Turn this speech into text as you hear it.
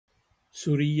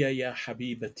سوريا يا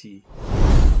حبيبتي.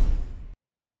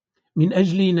 من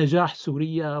أجل نجاح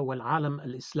سوريا والعالم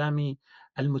الإسلامي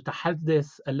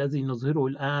المتحدث الذي نظهره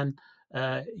الآن،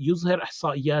 يظهر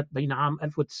إحصائيات بين عام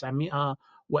 1900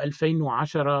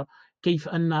 و2010 كيف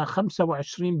أن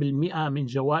 25% من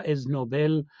جوائز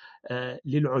نوبل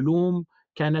للعلوم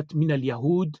كانت من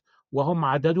اليهود، وهم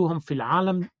عددهم في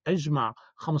العالم أجمع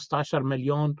 15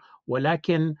 مليون،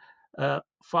 ولكن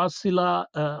فاصلة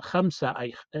 5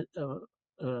 أي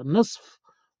نصف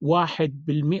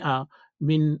 1%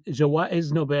 من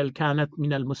جوائز نوبل كانت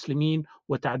من المسلمين،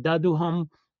 وتعدادهم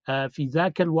في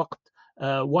ذاك الوقت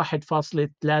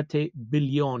 1.3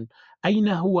 بليون. أين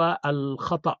هو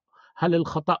الخطأ؟ هل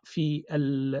الخطأ في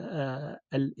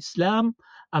الإسلام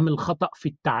أم الخطأ في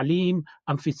التعليم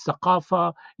أم في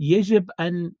الثقافة؟ يجب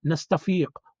أن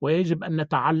نستفيق ويجب أن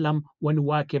نتعلم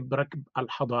ونواكب ركب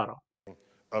الحضارة.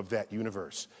 Of that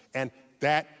universe. And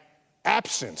that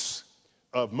absence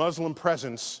of Muslim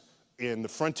presence in the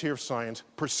frontier of science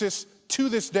persists to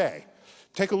this day.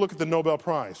 Take a look at the Nobel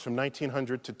Prize from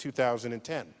 1900 to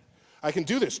 2010. I can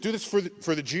do this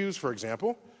for the Jews, for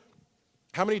example.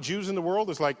 How many Jews in the world?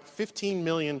 There's like 15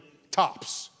 million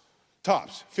tops,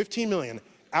 15 million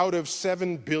out of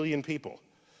 7 billion people.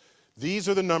 These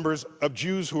are the numbers of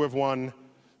Jews who have won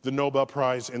the Nobel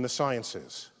Prize in the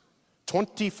sciences.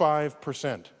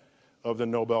 25% of the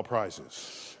Nobel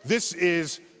Prizes. This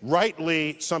is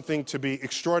rightly something to be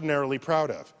extraordinarily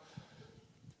proud of.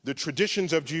 The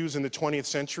traditions of Jews in the 20th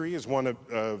century is one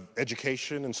of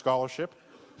education and scholarship.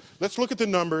 Let's look at the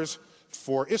numbers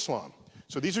for Islam.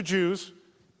 So these are Jews.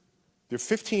 There are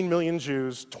 15 million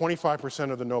Jews,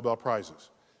 25% of the Nobel Prizes.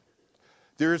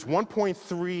 There's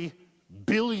 1.3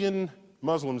 billion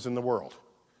Muslims in the world.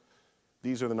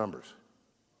 These are the numbers.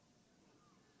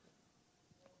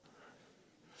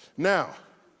 Now,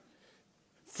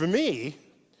 for me,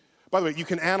 by the way, you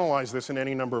can analyze this in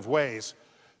any number of ways.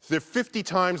 There are 50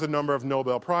 times the number of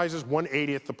Nobel Prizes,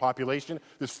 1/80th the population.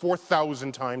 There's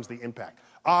 4,000 times the impact.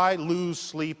 I lose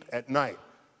sleep at night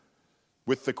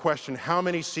with the question, how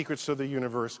many secrets of the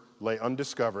universe lay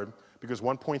undiscovered? Because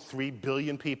 1.3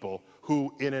 billion people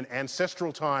who in an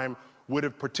ancestral time would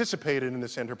have participated in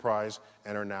this enterprise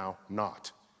and are now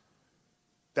not.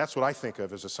 That's what I think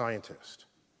of as a scientist.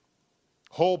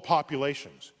 Whole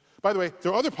populations. By the way,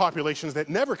 there are other populations that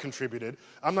never contributed.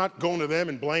 I'm not going to them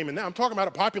and blaming them. I'm talking about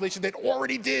a population that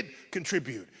already did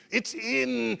contribute. It's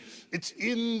in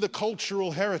the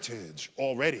cultural heritage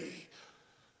already.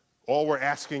 All we're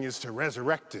asking is to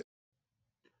resurrect it.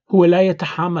 هو لا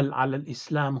يتحامل على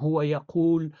الإسلام، هو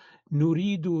يقول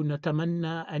نتمنى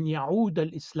أن يعود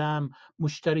الإسلام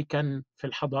مشتركا في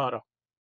الحضارة.